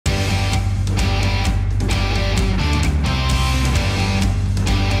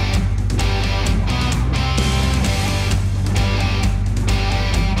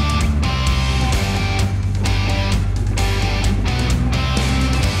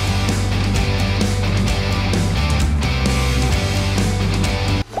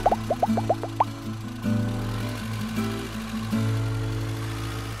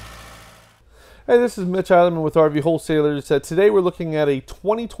Hey, this is Mitch Eilerman with RV Wholesalers. Today we're looking at a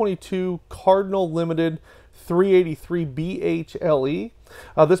 2022 Cardinal Limited 383 BHLE.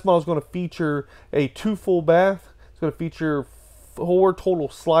 This model is going to feature a 2 full bath. It's going to feature 4 total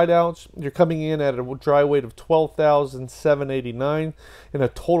slide outs. You're coming in at a dry weight of 12,789 and a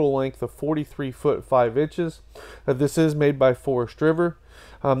total length of 43 foot 5 inches. This is made by Forest River.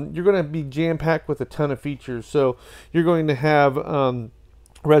 You're going to be jam-packed with a ton of features. So you're going to have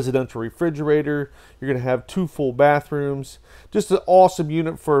residential refrigerator, you're going to have 2 full bathrooms, just an awesome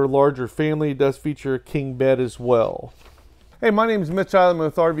unit for a larger family. It does feature a king bed as well. Hey, my name is Mitch Eilerman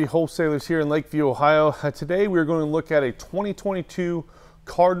with RV Wholesalers here in Lakeview, Ohio. Today we're going to look at a 2022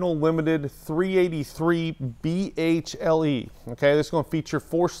 Cardinal Limited 383 BHLE. Okay, this is going to feature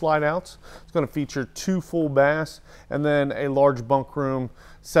 4 slide outs. It's going to feature 2 full baths and then a large bunk room,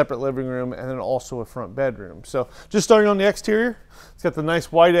 separate living room, and then also a front bedroom. So just starting on the exterior, it's got the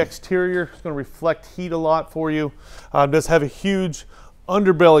nice white exterior. It's going to reflect heat a lot for you. It does have a huge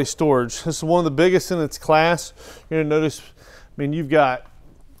underbelly storage. This is one of the biggest in its class. You're going to notice, I mean, you've got,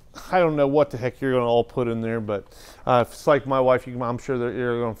 I don't know what the heck you're going to all put in there, but if it's like my wife, I'm sure that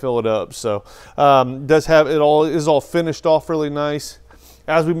you're going to fill it up. So does have it all, is all finished off really nice.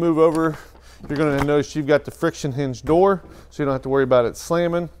 As we move over, you're going to notice you've got the friction hinge door, so you don't have to worry about it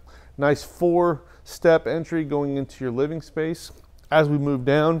slamming. Nice 4-step entry going into your living space. As we move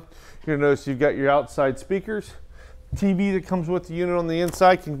down, you're going to notice you've got your outside speakers. TV that comes with the unit on the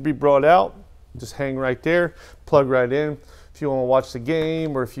inside can be brought out, just hang right there, plug right in. If you want to watch the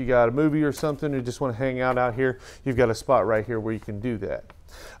game, or if you got a movie or something, or you just want to hang out here, you've got a spot right here where you can do that.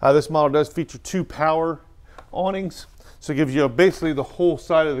 This model does feature 2 power awnings, so it gives you basically the whole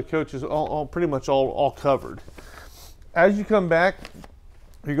side of the coach is pretty much all covered. As you come back,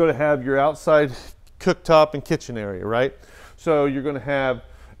 you're going to have your outside cooktop and kitchen area, right? So you're going to have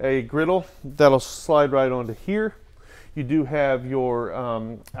a griddle that'll slide right onto here. You do have your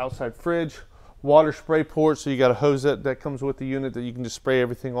outside fridge, water spray port, so you got a hose that comes with the unit that you can just spray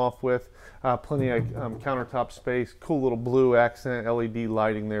everything off with. Plenty of countertop space, cool little blue accent LED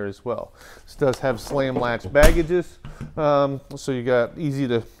lighting there as well. This does have slam latch baggages, so you got easy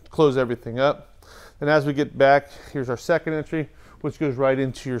to close everything up. And as we get back, here's our second entry, which goes right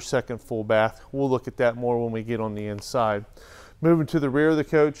into your second full bath. We'll look at that more when we get on the inside. Moving to the rear of the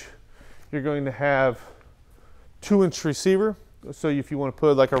coach, you're going to have 2-inch receiver. So if you want to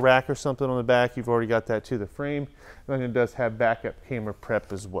put like a rack or something on the back, you've already got that to the frame. And then it does have backup camera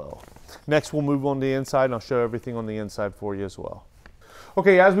prep as well. Next, we'll move on to the inside, and I'll show everything on the inside for you as well.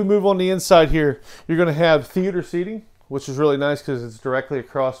 Okay, as we move on the inside here, you're going to have theater seating, which is really nice because it's directly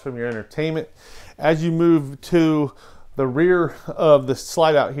across from your entertainment. As you move to the rear of the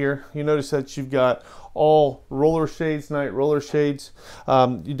slide out here, you notice that you've got all roller shades, night roller shades.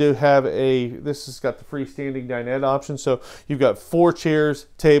 You do have this has got the freestanding dinette option, so you've got 4 chairs,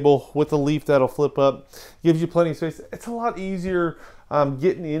 table with a leaf that'll flip up. Gives you plenty of space. It's a lot easier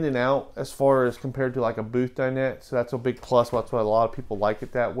getting in and out as far as compared to like a booth dinette, so that's a big plus. That's why a lot of people like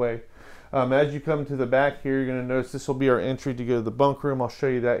it that way. As you come to the back here, you're going to notice this will be our entry to go to the bunk room. I'll show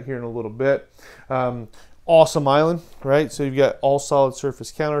you that here in a little bit. Awesome island, right? So you've got all solid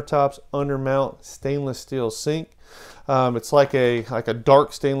surface countertops, undermount stainless steel sink. It's like a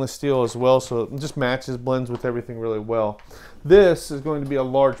dark stainless steel as well, so it just matches, blends with everything really well. This is going to be a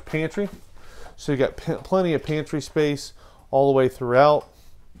large pantry, so you got plenty of pantry space all the way throughout.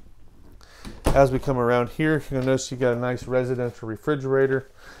 As we come around here, you're going to notice you got a nice residential refrigerator.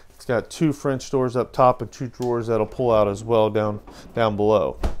 It's got 2 French doors up top and 2 drawers that'll pull out as well down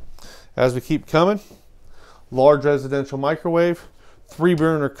below. As we keep coming, large residential microwave,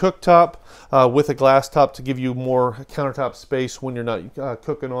 3-burner cooktop with a glass top to give you more countertop space when you're not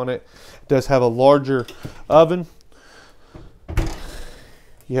cooking on it. It does have a larger oven.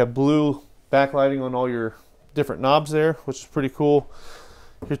 You have blue backlighting on all your different knobs there, which is pretty cool.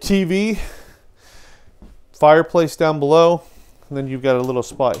 Your TV, fireplace down below, and then you've got a little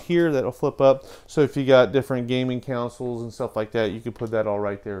spot here that'll flip up. So if you got different gaming consoles and stuff like that, you can put that all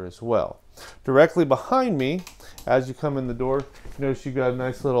right there as well. Directly behind me, as you come in the door, you notice you've got a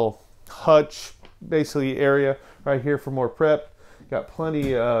nice little hutch, basically area right here for more prep. Got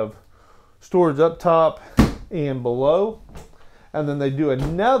plenty of storage up top and below. And then they do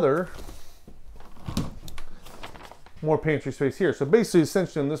another more pantry space here. So basically,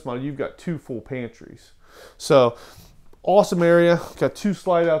 essentially on this model, you've got 2 full pantries. So awesome area. Got 2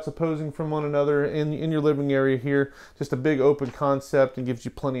 slide outs opposing from one another in your living area here. Just a big open concept and gives you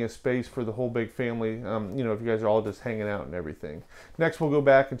plenty of space for the whole big family. You know, if you guys are all just hanging out and everything. Next, we'll go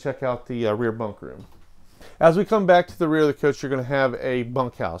back and check out the rear bunk room. As we come back to the rear of the coach, you're going to have a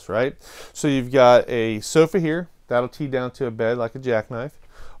bunkhouse, right? So you've got a sofa here. That'll tee down to a bed like a jackknife.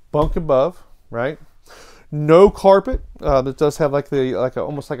 Bunk above, right? No carpet. That does have like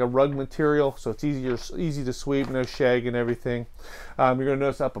almost like a rug material, so it's easy to sweep. No shag and everything. You're going to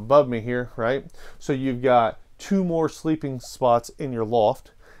notice up above me here, right? So you've got 2 more sleeping spots in your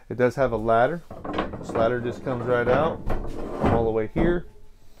loft. It does have a ladder. This ladder just comes right out all the way here.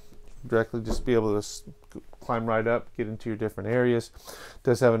 Directly just be able to climb right up, get into your different areas. It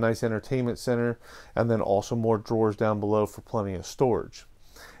does have a nice entertainment center, and then also more drawers down below for plenty of storage.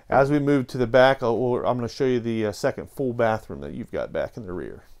 As we move to the back, I'm going to show you the second full bathroom that you've got back in the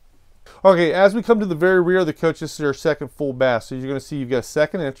rear. Okay, as we come to the very rear of the coach, this is our second full bath. So you're going to see you've got a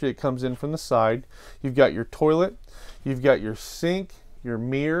second entry. It comes in from the side. You've got your toilet. You've got your sink, your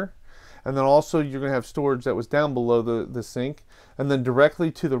mirror, and then also you're going to have storage that was down below the sink. And then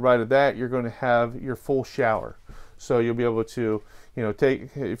directly to the right of that, you're going to have your full shower. So you'll be able to,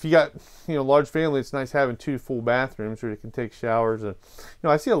 if you got, large family, it's nice having 2 full bathrooms where you can take showers. And,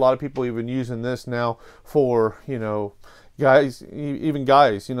 I see a lot of people even using this now for, guys, even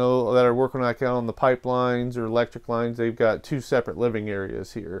guys, that are working like out on the pipelines or electric lines. They've got 2 separate living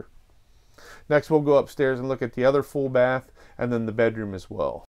areas here. Next, we'll go upstairs and look at the other full bath and then the bedroom as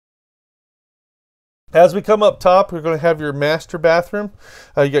well. As we come up top, we're going to have your master bathroom.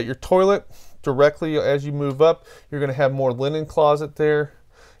 You got your toilet. Directly as you move up, you're going to have more linen closet there.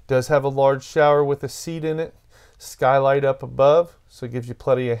 It does have a large shower with a seat in it. Skylight up above, so it gives you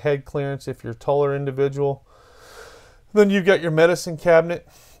plenty of head clearance if you're a taller individual. Then you've got your medicine cabinet.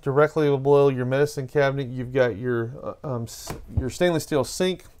 Directly below your medicine cabinet, you've got your stainless steel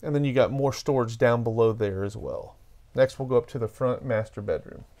sink, and then you got more storage down below there as well. Next, we'll go up to the front master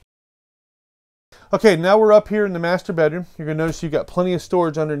bedroom. Okay, now we're up here in the master bedroom. You're going to notice you've got plenty of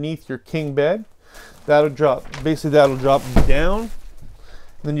storage underneath your king bed. That'll drop down.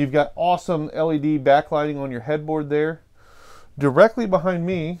 Then you've got awesome LED backlighting on your headboard there. Directly behind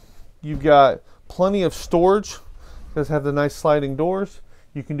me, you've got plenty of storage. It does have the nice sliding doors.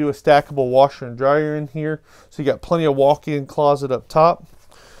 You can do a stackable washer and dryer in here. So you got plenty of walk-in closet up top.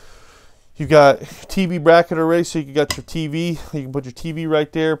 You've got TV bracket array, so you got your TV. You can put your TV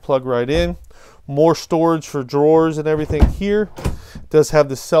right there, plug right in. More storage for drawers and everything here. It does have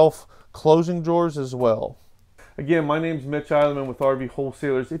the self-closing drawers as well. Again, my name is Mitch Eilerman with RV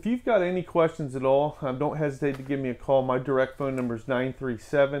Wholesalers. If you've got any questions at all, don't hesitate to give me a call. My direct phone number is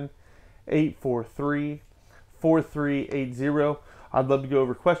 937-843-4380. I'd love to go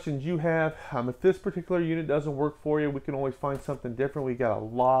over questions you have. If this particular unit doesn't work for you, we can always find something different. We got a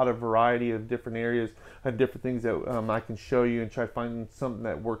lot of variety of different areas and different things that I can show you and try to find something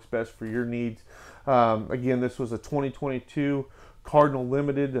that works best for your needs. Again, this was a 2022 Cardinal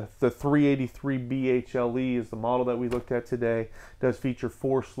Limited. The 383 BHLE is the model that we looked at today. It does feature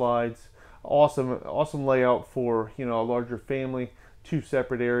 4 slides. Awesome layout for a larger family. 2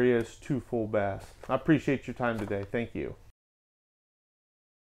 separate areas, 2 full baths. I appreciate your time today. Thank you.